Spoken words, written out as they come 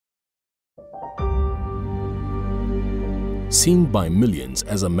Seen by millions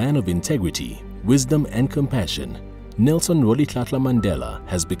as a man of integrity, wisdom and compassion, Nelson Rolihlahla Mandela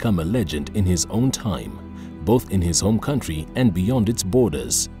has become a legend in his own time, both in his home country and beyond its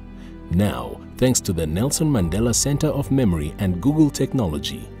borders. Now, thanks to the Nelson Mandela Center of Memory and Google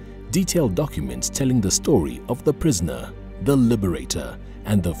technology, detailed documents telling the story of the prisoner, the liberator,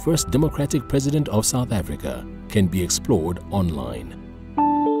 and the first democratic president of South Africa can be explored online.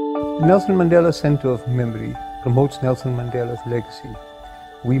 Nelson Mandela Center of Memory promotes Nelson Mandela's legacy.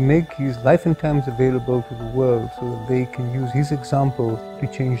 We make his life and times available to the world so that they can use his example to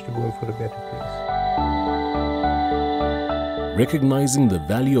change the world for a better place. Recognizing the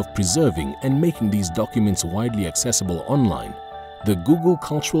value of preserving and making these documents widely accessible online, the Google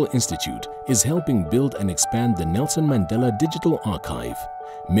Cultural Institute is helping build and expand the Nelson Mandela Digital Archive,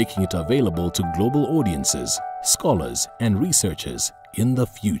 making it available to global audiences, scholars, and researchers in the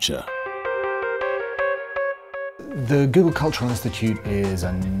future. The Google Cultural Institute is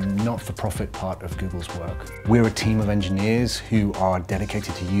a not-for-profit part of Google's work. We're a team of engineers who are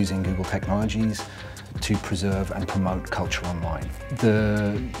dedicated to using Google technologies to preserve and promote culture online.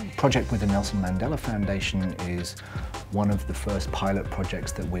 The project with the Nelson Mandela Foundation is one of the first pilot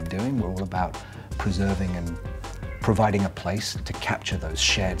projects that we're doing. We're all about preserving and providing a place to capture those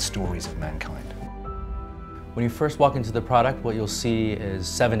shared stories of mankind. When you first walk into the product, what you'll see is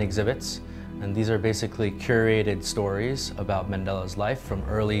 7 exhibits. And these are basically curated stories about Mandela's life from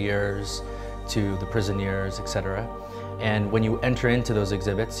early years to the prison years, etc. And when you enter into those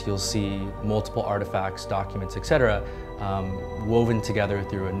exhibits, you'll see multiple artifacts, documents, etc. Woven together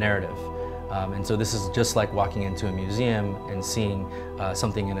through a narrative. And so this is just like walking into a museum and seeing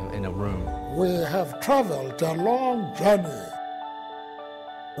something in a room. We have traveled a long journey.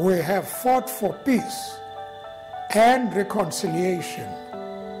 We have fought for peace and reconciliation,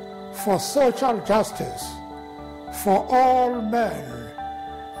 for social justice, for all men,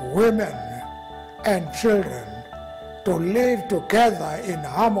 women, and children to live together in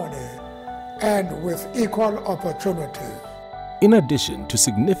harmony and with equal opportunities. In addition to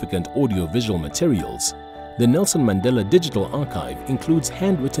significant audio-visual materials, the Nelson Mandela Digital Archive includes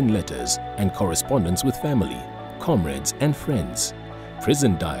handwritten letters and correspondence with family, comrades and friends,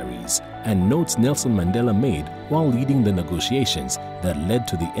 prison diaries, and notes Nelson Mandela made while leading the negotiations that led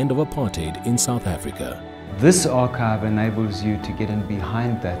to the end of apartheid in South Africa. This archive enables you to get in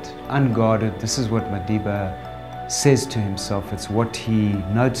behind that, unguarded. This is what Madiba says to himself. It's what he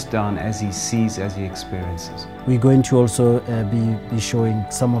notes down as he sees, as he experiences. We're going to also be showing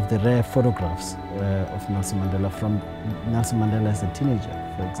some of the rare photographs of Nelson Mandela, from Nelson Mandela as a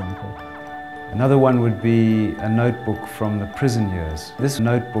teenager, for example. Another one would be a notebook from the prison years. This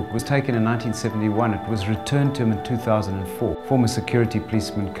notebook was taken in 1971. It was returned to him in 2004. Former security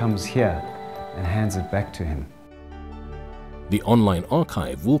policeman comes here and hands it back to him. The online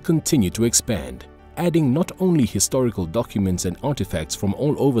archive will continue to expand, adding not only historical documents and artifacts from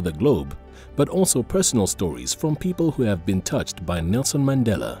all over the globe, but also personal stories from people who have been touched by Nelson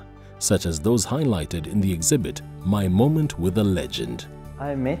Mandela, such as those highlighted in the exhibit, My Moment with a Legend.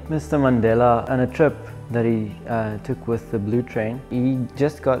 I met Mr. Mandela on a trip that he took with the Blue Train. He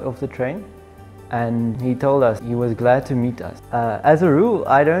just got off the train and he told us he was glad to meet us. As a rule,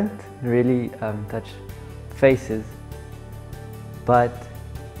 I don't really touch faces, but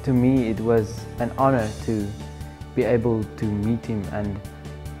to me it was an honor to be able to meet him and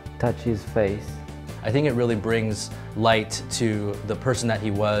touch his face. I think it really brings light to the person that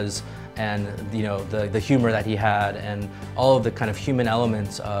he was, and the humor that he had, and all of the kind of human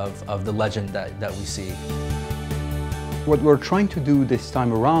elements of the legend that we see. What we're trying to do this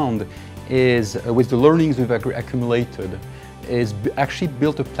time around is, with the learnings we've accumulated, is actually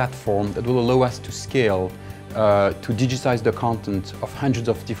build a platform that will allow us to scale, to digitize the content of hundreds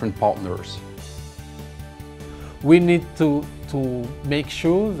of different partners. We need to make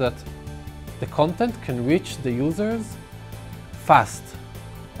sure that the content can reach the users fast,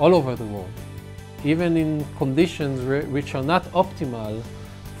 all over the world, even in conditions which are not optimal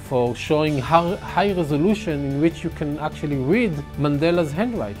for showing high resolution in which you can actually read Mandela's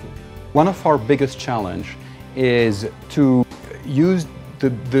handwriting. One of our biggest challenge is to use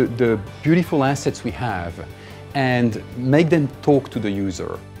the beautiful assets we have and make them talk to the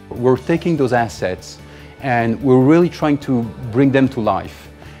user. We're taking those assets and we're really trying to bring them to life.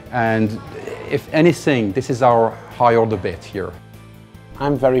 And if anything, this is our high order bet here.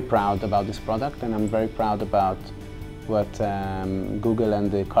 I'm very proud about this product, and I'm very proud about what Google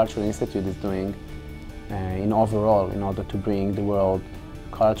and the Cultural Institute is doing in overall in order to bring the world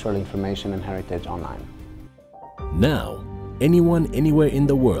cultural information and heritage online. Now, Anyone, anywhere in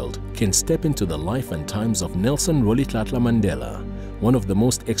the world can step into the life and times of Nelson Rolihlahla Mandela, one of the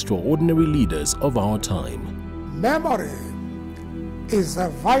most extraordinary leaders of our time. Memory is a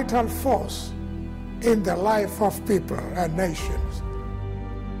vital force in the life of people and nations.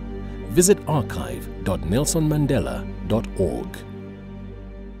 Visit archive.nelsonmandela.org.